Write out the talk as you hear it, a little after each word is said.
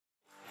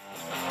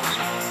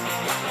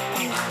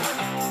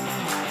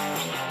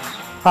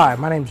Hi,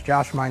 my name is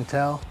Josh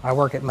Mintel. I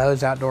work at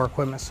Moe's Outdoor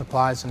Equipment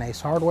Supplies and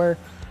Ace Hardware.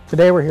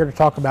 Today we're here to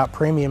talk about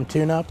premium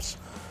tune-ups.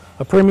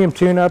 A premium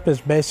tune-up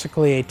is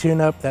basically a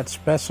tune-up that's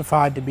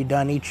specified to be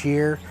done each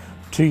year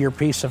to your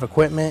piece of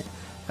equipment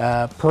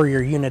per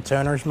your unit's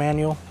owner's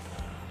manual.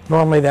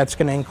 Normally that's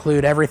going to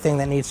include everything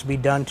that needs to be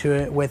done to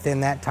it within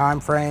that time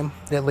frame,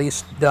 at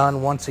least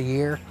done once a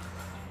year.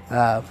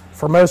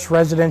 For most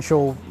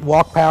residential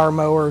walk power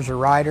mowers or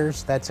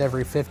riders, that's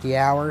every 50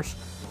 hours.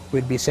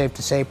 We'd be safe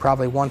to say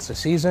probably once a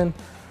season.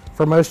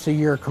 For most of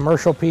your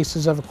commercial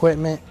pieces of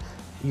equipment,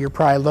 you're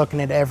probably looking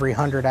at every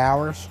 100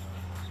 hours.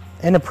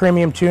 In a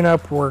premium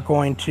tune-up, we're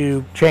going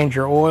to change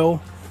your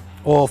oil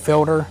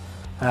filter,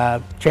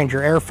 change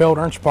your air filter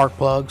and spark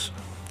plugs.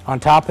 On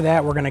top of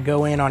that, we're going to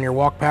go in on your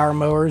walk power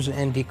mowers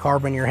and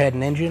decarbon your head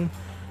and engine.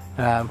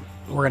 We're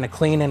going to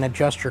clean and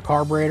adjust your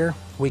carburetor.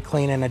 We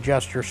clean and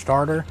adjust your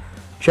starter,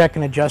 check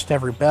and adjust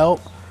every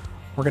belt.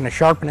 We're going to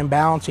sharpen and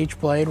balance each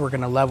blade. We're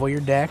going to level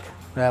your deck.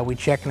 We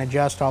check and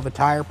adjust all the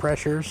tire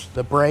pressures,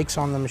 the brakes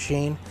on the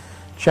machine,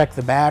 check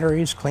the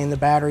batteries, clean the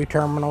battery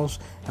terminals,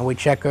 and we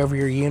check over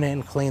your unit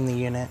and clean the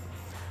unit.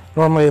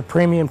 Normally the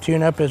premium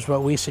tune-up is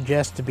what we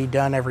suggest to be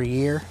done every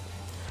year.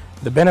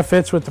 The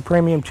benefits with the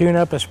premium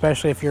tune-up,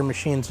 especially if your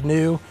machine's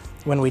new,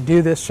 when we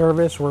do this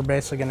service, we're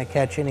basically going to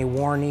catch any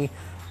warranty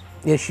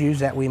issues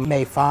that we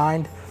may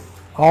find.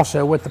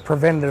 Also, with the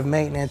preventative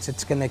maintenance,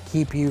 it's going to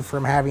keep you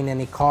from having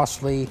any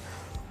costly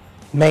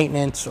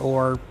maintenance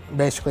or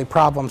basically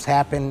problems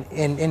happen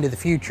into the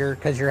future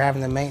because you're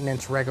having the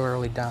maintenance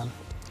regularly done.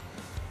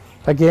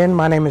 Again,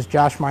 my name is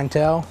Josh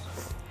Mintel.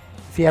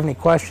 If you have any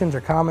questions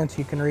or comments,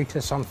 you can reach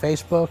us on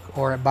Facebook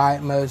or at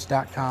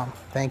buyatmoes.com.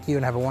 Thank you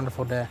and have a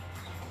wonderful day.